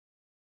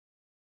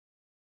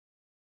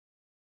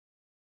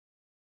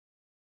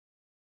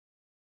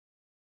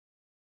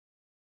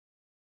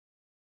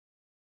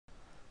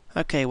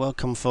Okay,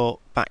 welcome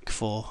back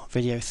for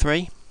video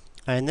 3.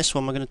 In this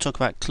one we're going to talk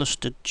about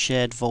clustered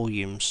shared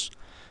volumes.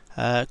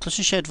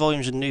 Clustered shared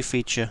volumes is a new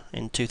feature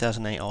in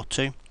 2008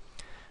 R2,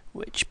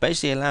 which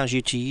basically allows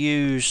you to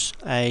use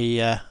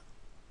a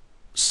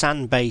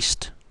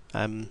SAN-based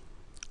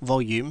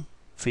volume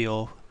for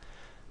your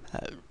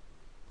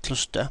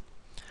cluster,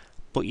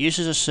 but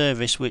uses a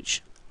service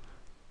which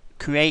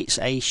creates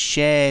a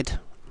shared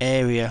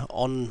area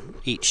on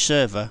each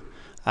server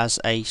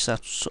as a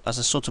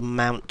sort of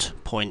mount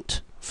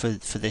point for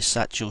this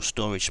actual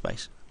storage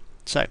space.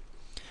 So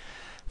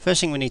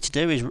first thing we need to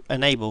do is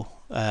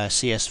enable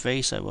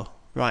CSV. So we'll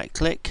right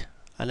click,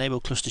 enable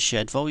cluster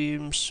shared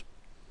volumes.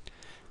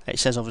 It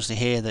says obviously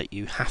here that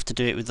you have to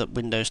do it with the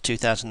Windows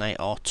 2008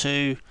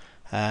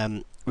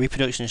 R2.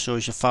 Reproduction and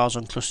storage of files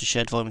on cluster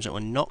shared volumes that were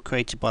not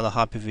created by the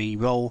Hyper-V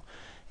role,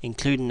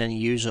 including any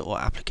user or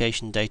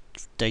application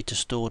data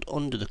stored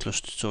under the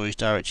cluster storage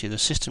directory of the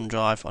system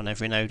drive on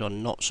every node, are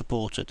not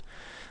supported.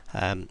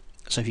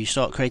 So if you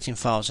start creating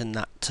files in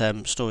that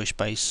storage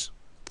space,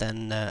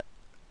 then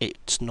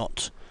it's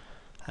not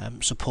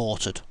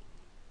supported.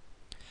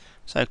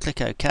 So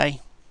click OK,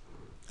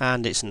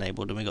 and it's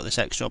enabled, and we've got this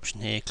extra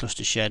option here,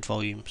 cluster shared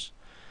volumes.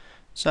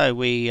 So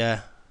we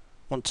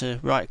want to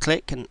right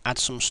click and add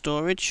some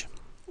storage.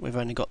 We've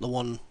only got the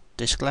one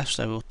disk left,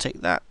 so we'll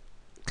tick that,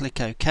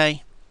 click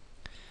OK.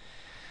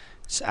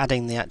 It's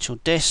adding the actual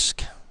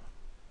disk,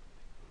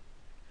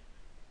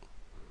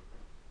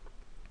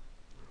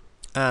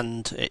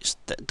 and it's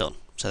done.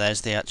 So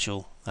there's the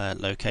actual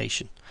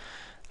location.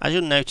 As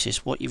you'll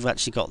notice, what you've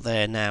actually got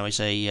there now is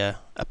a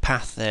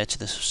path there to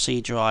the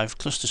C drive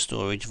cluster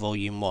storage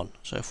volume 1.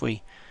 So if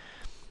we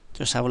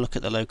just have a look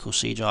at the local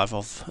C drive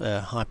of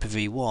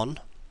Hyper-V 1,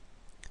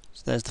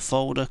 so there's the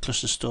folder,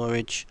 cluster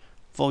storage,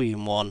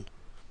 volume 1,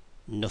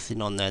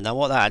 nothing on there. Now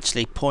what that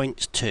actually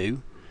points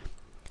to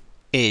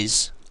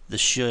is the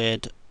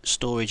shared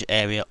storage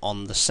area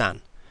on the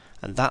SAN,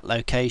 and that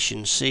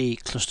location, C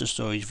cluster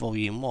storage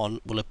volume 1,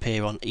 will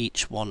appear on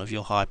each one of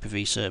your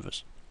Hyper-V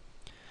servers.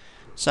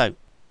 So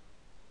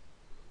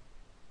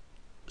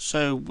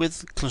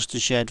with cluster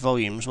shared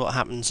volumes, what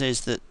happens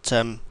is that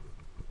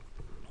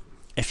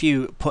if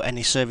you put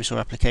any service or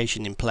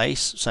application in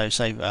place, so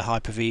say a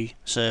Hyper-V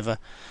server,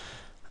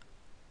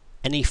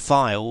 any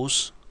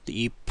files that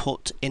you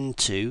put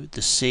into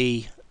the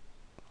C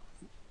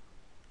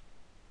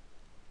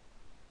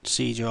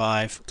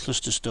drive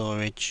cluster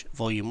storage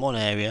volume 1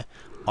 area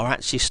are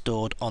actually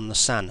stored on the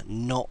SAN,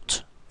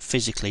 not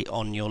physically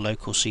on your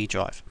local C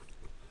drive.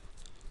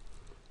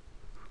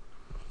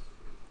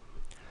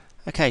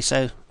 Okay,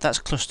 so that's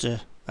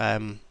cluster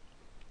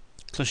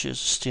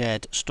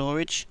shared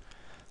storage.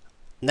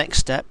 Next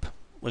step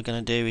we're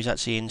going to do is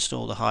actually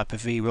install the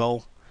Hyper-V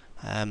role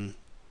and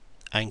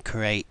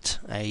create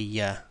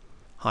a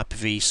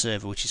Hyper-V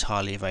server which is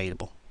highly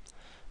available.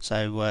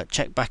 So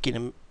check back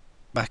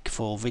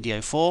for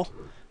video 4,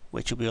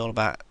 which will be all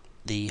about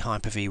the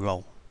Hyper-V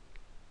role.